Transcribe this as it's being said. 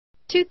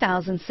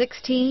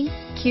2016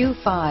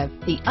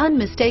 Q5. The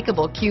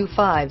unmistakable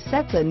Q5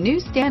 sets a new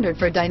standard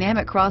for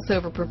dynamic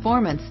crossover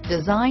performance,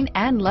 design,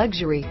 and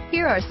luxury.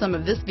 Here are some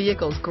of this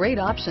vehicle's great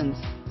options: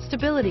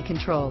 stability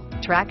control,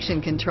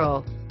 traction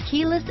control,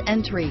 keyless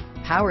entry,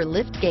 power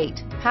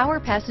liftgate, power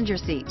passenger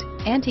seat,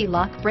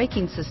 anti-lock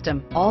braking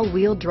system,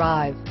 all-wheel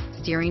drive,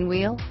 steering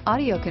wheel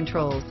audio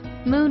controls,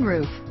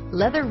 moonroof,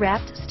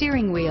 leather-wrapped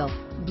steering wheel,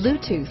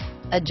 Bluetooth,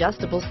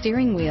 adjustable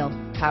steering wheel,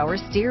 power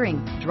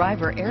steering,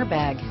 driver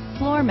airbag,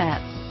 floor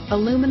mats,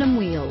 aluminum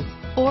wheels,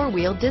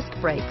 four-wheel disc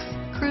brakes,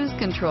 cruise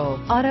control,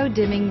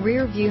 auto-dimming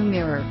rear view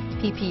mirror,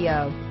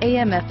 PPO,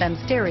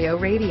 AM/FM stereo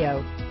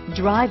radio.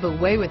 Drive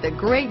away with a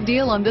great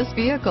deal on this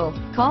vehicle.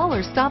 Call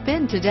or stop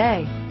in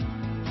today.